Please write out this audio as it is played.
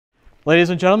Ladies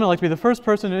and gentlemen, I'd like to be the first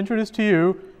person to introduce to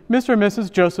you Mr. and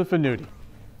Mrs. Joseph Venuti.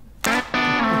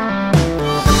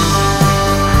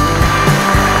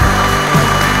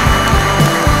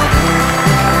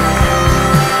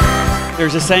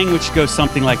 There's a saying which goes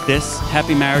something like this: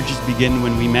 happy marriages begin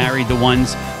when we marry the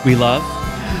ones we love,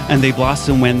 and they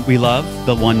blossom when we love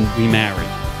the one we marry.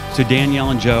 So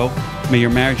Danielle and Joe, may your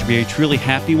marriage be a truly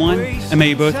happy one, and may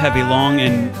you both have a long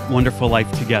and wonderful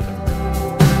life together.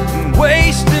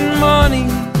 Wasting money.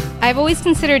 I've always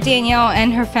considered Danielle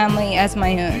and her family as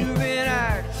my own.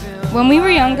 When we were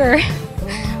younger,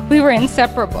 we were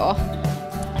inseparable.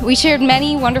 We shared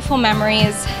many wonderful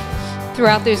memories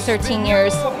throughout those 13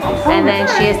 years. And then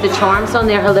she has the charms on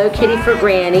there: Hello Kitty for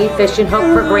Granny, Fishing Hook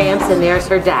for Gramps, and there's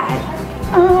her dad.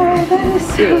 Oh, that is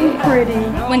so pretty.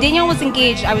 When Danielle was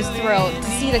engaged, I was thrilled to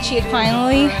see that she had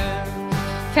finally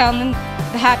found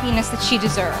the happiness that she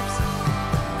deserves.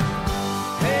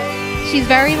 She's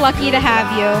very lucky to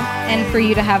have you and for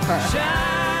you to have her.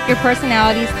 Your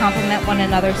personalities complement one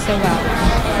another so well.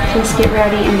 Just get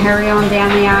ready and hurry on down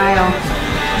the aisle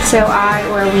so I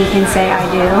or we can say I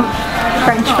do.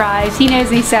 French fries. He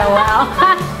knows me so well.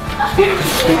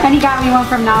 And he got me one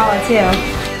from Nala too.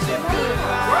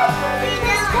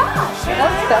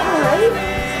 That's fun,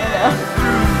 right?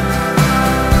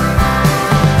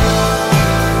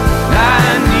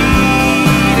 I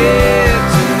need it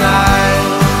tonight.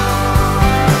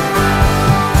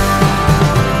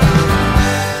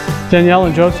 Danielle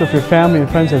and Joseph, your family and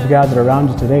friends have gathered around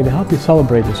you today to help you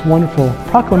celebrate this wonderful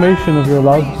proclamation of your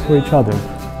love for each other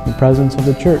in the presence of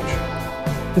the church.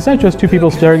 It's not just two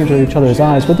people staring into each other's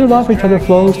eyes, but their love for each other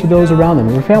flows to those around them.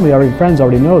 Your family and friends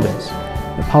already know this.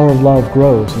 The power of love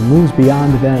grows and moves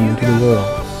beyond them into the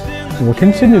world, and will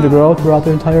continue to grow throughout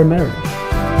their entire marriage.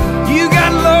 You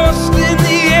got lost in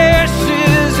the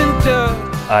ashes and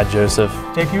dust. I, Joseph,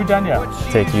 Take you, Danielle,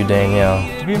 take you, Danielle,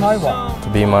 to be my wife. to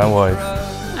be my wife.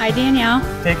 I, Danielle,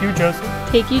 Take you, Joseph,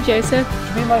 take you, Joseph,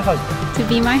 to be my husband. to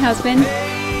be my husband.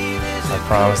 I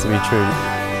promise to be true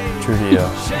to you.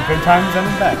 In good times and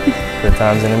in bad, Good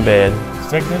times and in bad,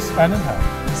 sickness and in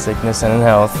health. sickness and in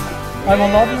health. I will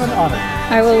love you and honor you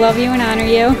I will love you and honor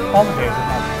you all the days of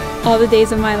my life. all the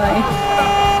days of my life.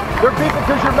 They're people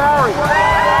because you're married.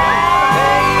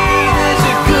 There's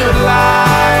a good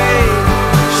light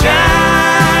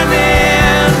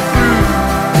shining through.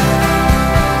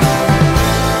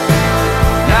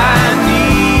 I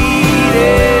need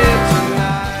it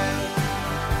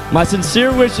tonight. My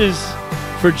sincere wishes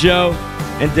for Joe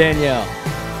and Danielle.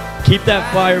 Keep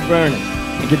that fire burning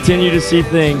and continue to see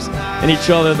things in each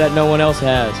other that no one else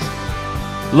has.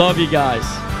 Love you guys.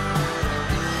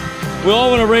 We all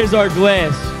want to raise our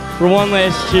glass for one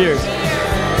last cheers.